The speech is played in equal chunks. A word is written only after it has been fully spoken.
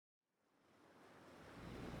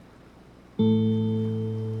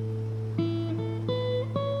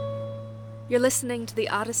You're listening to the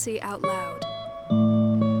Odyssey Out Loud.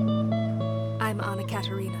 I'm Anna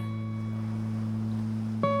Katerina.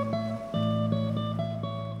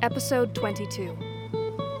 Episode 22.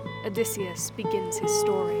 Odysseus begins his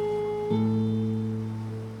story.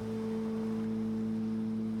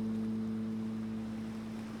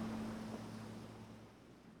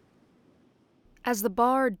 As the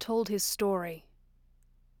bard told his story,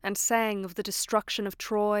 and sang of the destruction of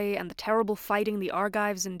Troy and the terrible fighting the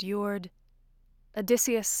Argives endured,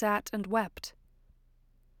 Odysseus sat and wept.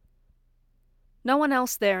 No one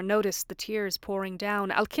else there noticed the tears pouring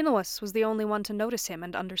down. Alcinous was the only one to notice him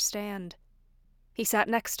and understand. He sat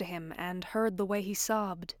next to him and heard the way he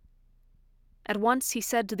sobbed. At once he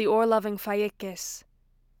said to the oar-loving Phaeaces,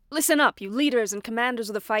 "Listen up, you leaders and commanders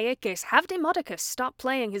of the Phaeaces. Have Demodocus stop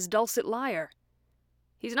playing his dulcet lyre.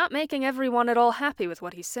 He's not making everyone at all happy with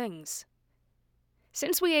what he sings.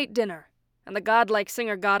 Since we ate dinner, and the godlike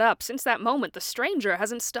singer got up, since that moment the stranger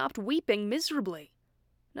hasn't stopped weeping miserably.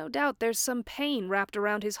 No doubt there's some pain wrapped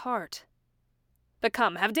around his heart. But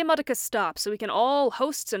come, have Demodocus stop so we can all,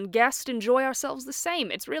 hosts and guests, enjoy ourselves the same.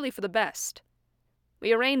 It's really for the best.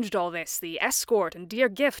 We arranged all this, the escort and dear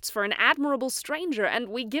gifts, for an admirable stranger, and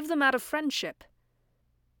we give them out of friendship.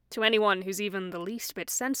 To anyone who's even the least bit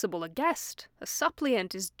sensible, a guest, a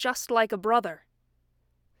suppliant, is just like a brother.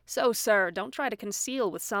 So, sir, don't try to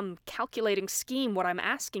conceal with some calculating scheme what I'm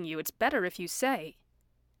asking you. It's better if you say.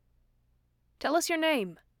 Tell us your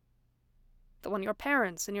name. The one your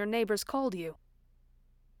parents and your neighbors called you.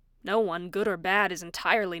 No one, good or bad, is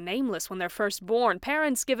entirely nameless when they're first born.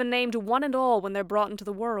 Parents give a name to one and all when they're brought into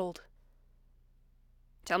the world.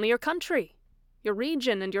 Tell me your country, your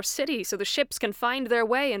region, and your city, so the ships can find their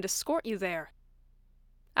way and escort you there.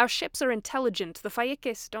 Our ships are intelligent. The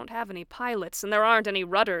Phaeaces don't have any pilots, and there aren't any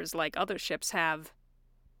rudders like other ships have.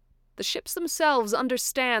 The ships themselves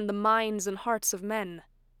understand the minds and hearts of men.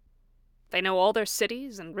 They know all their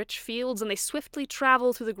cities and rich fields, and they swiftly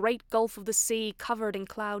travel through the great gulf of the sea covered in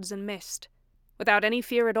clouds and mist, without any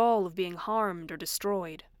fear at all of being harmed or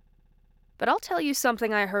destroyed. But I'll tell you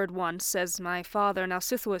something I heard once, as my father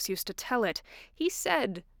Nausithous used to tell it. He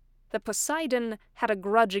said that Poseidon had a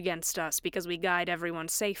grudge against us because we guide everyone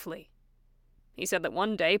safely. He said that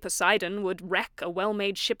one day Poseidon would wreck a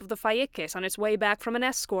well-made ship of the Phaeaces on its way back from an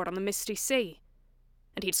escort on the misty sea,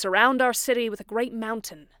 and he'd surround our city with a great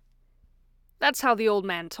mountain. That's how the old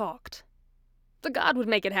man talked. The god would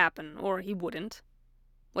make it happen, or he wouldn't.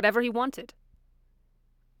 Whatever he wanted.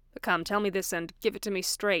 But come, tell me this and give it to me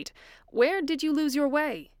straight. Where did you lose your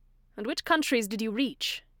way? And which countries did you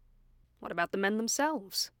reach? What about the men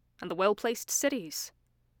themselves? And the well-placed cities?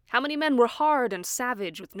 How many men were hard and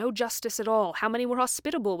savage with no justice at all? How many were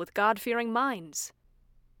hospitable with God-fearing minds?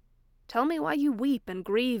 Tell me why you weep and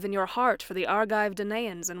grieve in your heart for the Argive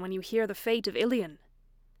Danaans and when you hear the fate of Ilion.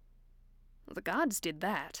 Well, the gods did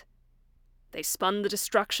that. They spun the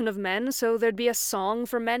destruction of men so there'd be a song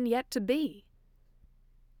for men yet to be.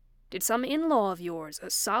 Did some in-law of yours,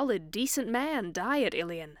 a solid, decent man, die at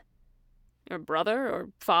Ilion? Your brother or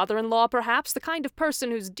father-in-law, perhaps, the kind of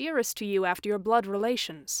person who's dearest to you after your blood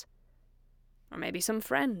relations. Or maybe some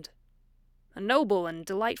friend. A noble and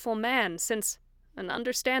delightful man, since an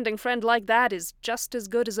understanding friend like that is just as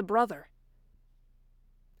good as a brother.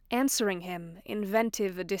 Answering him,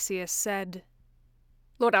 inventive Odysseus said,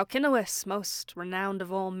 "Lord Alcinous, most renowned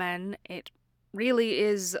of all men, it really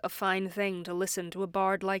is a fine thing to listen to a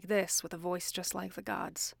bard like this with a voice just like the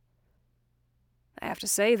gods. I have to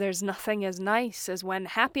say there's nothing as nice as when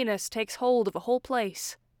happiness takes hold of a whole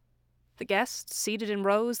place. The guests seated in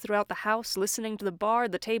rows throughout the house listening to the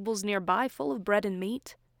bard, the tables nearby full of bread and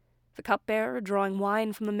meat, the cupbearer drawing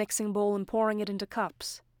wine from the mixing bowl and pouring it into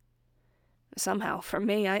cups. Somehow, for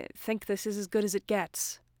me, I think this is as good as it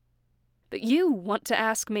gets. But you want to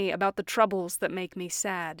ask me about the troubles that make me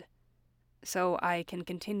sad, so I can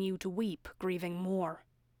continue to weep, grieving more.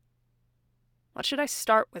 What should I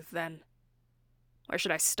start with, then? Where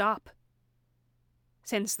should I stop?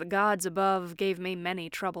 Since the gods above gave me many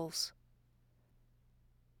troubles.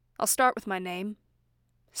 I'll start with my name,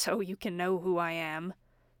 so you can know who I am,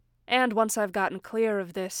 and once I've gotten clear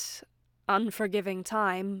of this unforgiving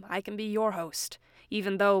time, I can be your host,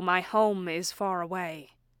 even though my home is far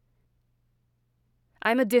away.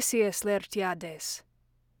 I'm Odysseus Laertiades.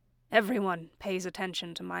 Everyone pays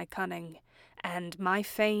attention to my cunning, and my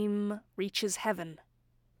fame reaches heaven.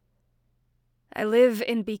 I live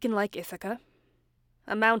in beacon-like Ithaca.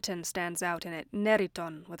 A mountain stands out in it,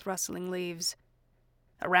 Neriton, with rustling leaves.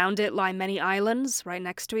 Around it lie many islands, right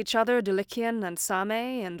next to each other, Dulichian and Same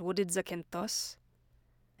and wooded Zakynthos.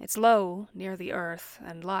 It's low, near the earth,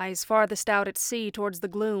 and lies farthest out at sea towards the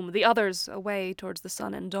gloom, the others away towards the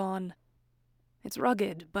sun and dawn. It's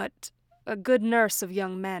rugged, but a good nurse of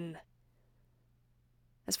young men.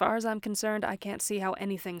 As far as I'm concerned, I can't see how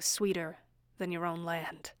anything's sweeter than your own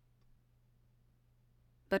land.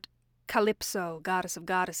 But Calypso, goddess of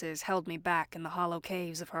goddesses, held me back in the hollow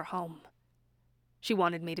caves of her home. She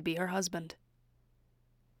wanted me to be her husband.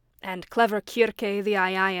 And clever Kirke the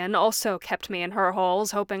Aiaian also kept me in her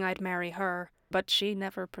halls, hoping I'd marry her, but she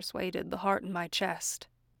never persuaded the heart in my chest.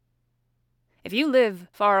 If you live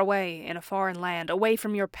far away in a foreign land, away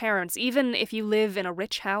from your parents, even if you live in a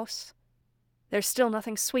rich house, there's still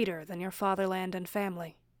nothing sweeter than your fatherland and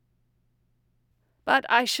family. But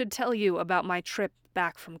I should tell you about my trip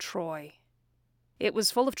back from Troy. It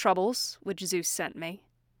was full of troubles, which Zeus sent me.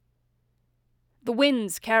 The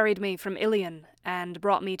winds carried me from Ilion and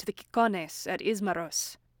brought me to the Kikones at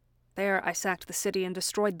Ismaros. There I sacked the city and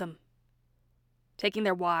destroyed them. Taking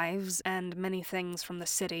their wives and many things from the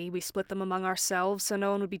city, we split them among ourselves so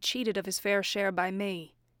no one would be cheated of his fair share by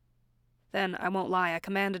me. Then, I won't lie, I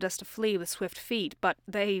commanded us to flee with swift feet, but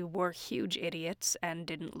they were huge idiots and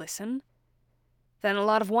didn't listen. Then a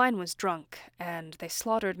lot of wine was drunk, and they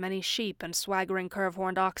slaughtered many sheep and swaggering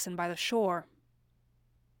curve-horned oxen by the shore.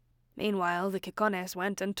 Meanwhile, the Kikones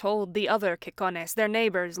went and told the other Kikones, their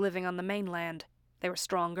neighbors living on the mainland. They were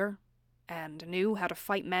stronger, and knew how to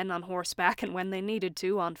fight men on horseback and when they needed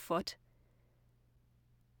to, on foot.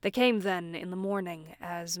 They came then in the morning,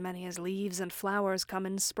 as many as leaves and flowers come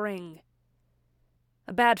in spring.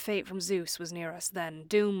 A bad fate from Zeus was near us then,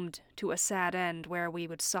 doomed to a sad end where we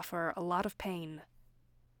would suffer a lot of pain.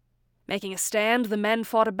 Making a stand, the men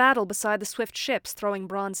fought a battle beside the swift ships, throwing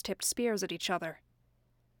bronze-tipped spears at each other.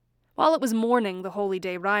 While it was morning, the holy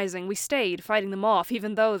day rising, we stayed, fighting them off,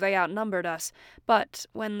 even though they outnumbered us. But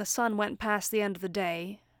when the sun went past the end of the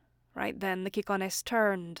day, right then the Kikones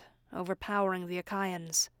turned, overpowering the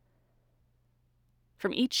Achaeans.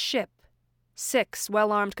 From each ship, 6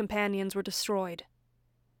 well-armed companions were destroyed.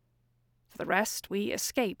 For the rest, we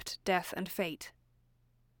escaped death and fate.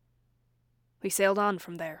 We sailed on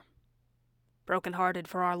from there, broken-hearted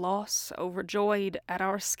for our loss, overjoyed at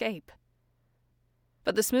our escape.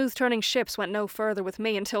 But the smooth-turning ships went no further with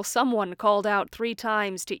me until someone called out 3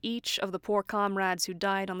 times to each of the poor comrades who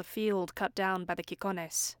died on the field cut down by the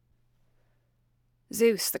Kikones.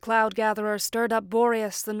 Zeus, the cloud-gatherer, stirred up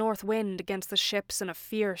Boreas, the north wind, against the ships in a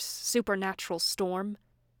fierce, supernatural storm,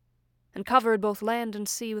 and covered both land and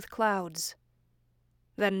sea with clouds.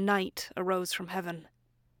 Then night arose from heaven.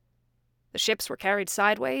 The ships were carried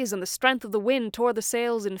sideways, and the strength of the wind tore the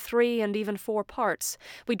sails in 3 and even 4 parts.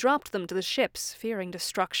 We dropped them to the ships, fearing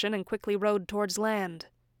destruction, and quickly rowed towards land.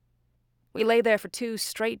 We lay there for 2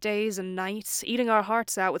 straight days and nights, eating our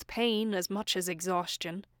hearts out with pain as much as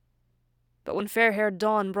exhaustion. But when fair-haired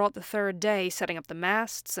dawn brought the 3rd day, setting up the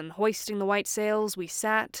masts and hoisting the white sails, we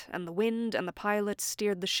sat, and the wind and the pilots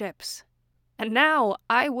steered the ships. And now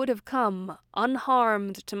I would have come,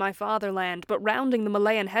 unharmed, to my fatherland, but rounding the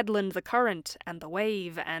Malayan headland, the current and the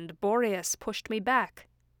wave and Boreas pushed me back,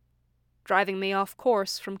 driving me off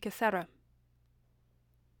course from Cythera.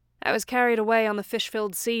 I was carried away on the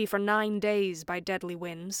fish-filled sea for 9 days by deadly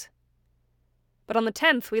winds. But on the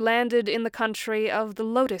 10th we landed in the country of the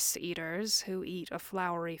lotus-eaters, who eat a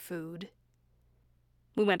flowery food.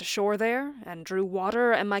 We went ashore there, and drew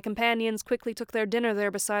water, and my companions quickly took their dinner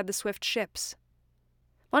there beside the swift ships.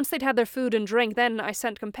 Once they'd had their food and drink, then I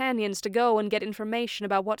sent companions to go and get information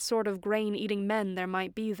about what sort of grain-eating men there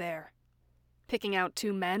might be there. Picking out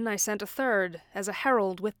 2 men, I sent a 3rd, as a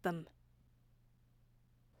herald with them.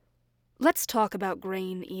 Let's talk about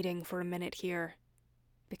grain-eating for a minute here,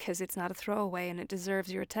 because it's not a throwaway and it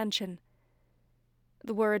deserves your attention.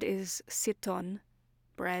 The word is siton.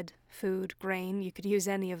 Bread, food, grain, you could use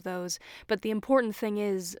any of those, but the important thing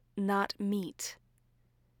is not meat.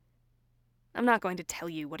 I'm not going to tell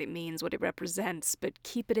you what it means, what it represents, but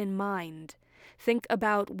keep it in mind. Think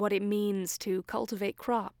about what it means to cultivate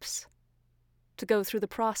crops, to go through the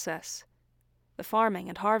process, the farming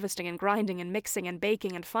and harvesting and grinding and mixing and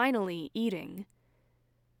baking and finally eating.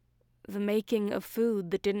 The making of food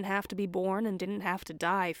that didn't have to be born and didn't have to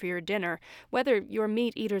die for your dinner. Whether you're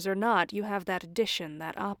meat eaters or not, you have that addition,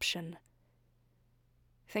 that option.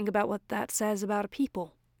 Think about what that says about a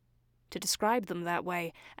people, to describe them that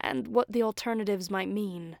way, and what the alternatives might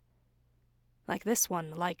mean. Like this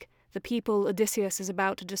one, like the people Odysseus is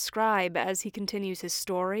about to describe as he continues his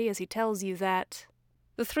story, as he tells you that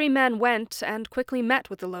the 3 men went and quickly met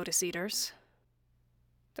with the lotus-eaters.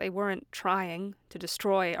 They weren't trying to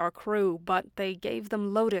destroy our crew, but they gave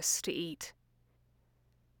them lotus to eat.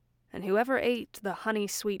 and whoever ate the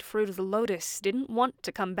honey-sweet fruit of the lotus didn't want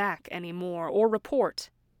to come back anymore or report,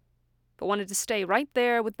 but wanted to stay right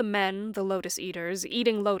there with the men, the lotus eaters,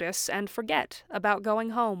 eating lotus and forget about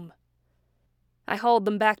going home. I hauled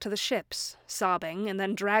them back to the ships, sobbing, and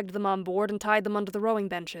then dragged them on board and tied them under the rowing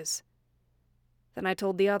benches. Then I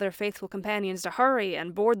told the other faithful companions to hurry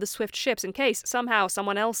and board the swift ships in case somehow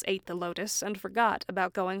someone else ate the lotus and forgot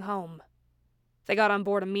about going home. They got on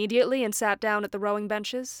board immediately and sat down at the rowing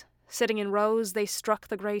benches. Sitting in rows, they struck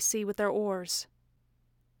the grey sea with their oars.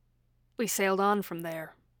 We sailed on from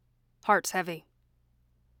there, hearts heavy.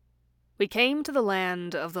 We came to the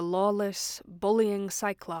land of the lawless, bullying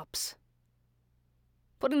Cyclops.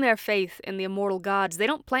 Putting their faith in the immortal gods, they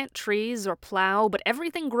don't plant trees or plow, but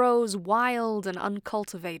everything grows wild and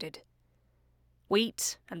uncultivated.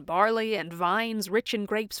 Wheat and barley and vines rich in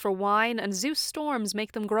grapes for wine, and Zeus' storms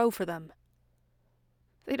make them grow for them.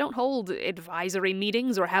 They don't hold advisory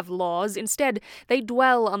meetings or have laws. Instead, they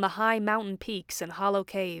dwell on the high mountain peaks and hollow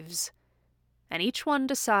caves. And each one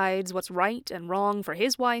decides what's right and wrong for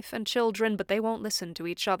his wife and children, but they won't listen to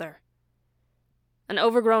each other. An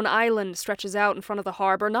overgrown island stretches out in front of the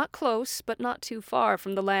harbor, not close, but not too far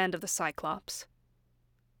from the land of the Cyclops.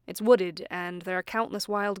 It's wooded, and there are countless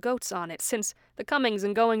wild goats on it, since the comings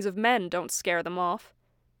and goings of men don't scare them off.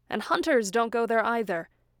 And hunters don't go there either,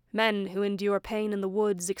 men who endure pain in the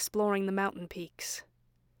woods exploring the mountain peaks.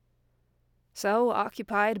 So,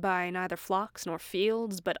 occupied by neither flocks nor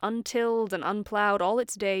fields, but untilled and unplowed all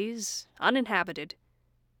its days, uninhabited,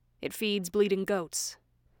 it feeds bleeding goats.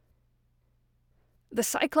 The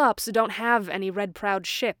Cyclops don't have any red-prowed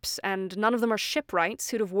ships, and none of them are shipwrights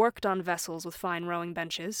who'd have worked on vessels with fine rowing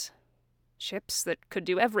benches. Ships that could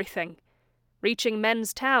do everything, reaching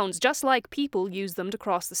men's towns just like people use them to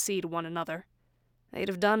cross the sea to one another. They'd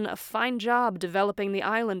have done a fine job developing the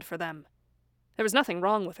island for them. There was nothing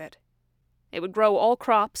wrong with it. It would grow all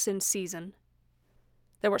crops in season.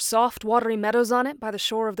 There were soft, watery meadows on it by the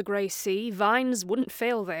shore of the Grey Sea. Vines wouldn't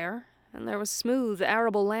fail there, and there was smooth,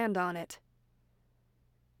 arable land on it.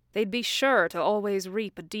 They'd be sure to always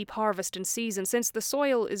reap a deep harvest in season, since the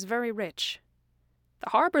soil is very rich. The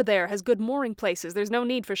harbor there has good mooring places. There's no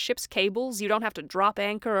need for ship's cables. You don't have to drop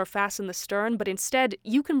anchor or fasten the stern, but instead,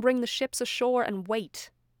 you can bring the ships ashore and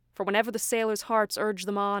wait for whenever the sailors' hearts urge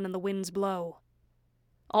them on and the winds blow.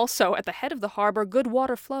 Also, at the head of the harbor, good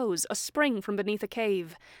water flows, a spring from beneath a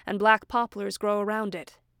cave, and black poplars grow around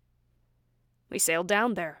it. We sailed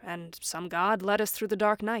down there, and some god led us through the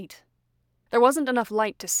dark night. There wasn't enough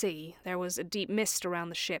light to see. There was a deep mist around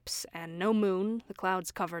the ships, and no moon. The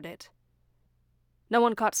clouds covered it. No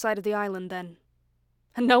one caught sight of the island then.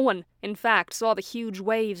 And no one, in fact, saw the huge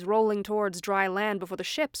waves rolling towards dry land before the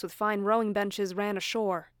ships with fine rowing benches ran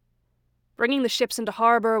ashore. Bringing the ships into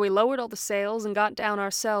harbor, we lowered all the sails and got down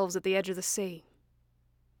ourselves at the edge of the sea.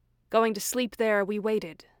 Going to sleep there, we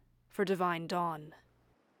waited for divine dawn.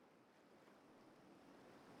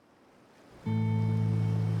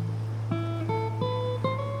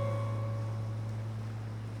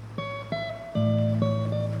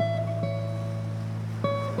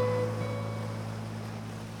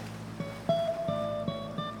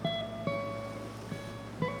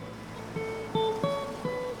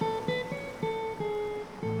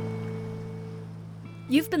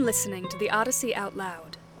 You've been listening to the Odyssey Out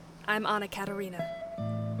Loud. I'm Anna Katerina.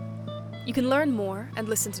 You can learn more and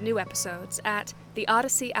listen to new episodes at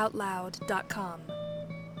theodysseyoutloud.com.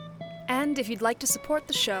 And if you'd like to support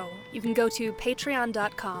the show, you can go to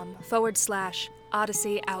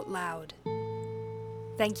patreon.com/Odyssey Out Loud.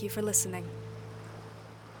 Thank you for listening.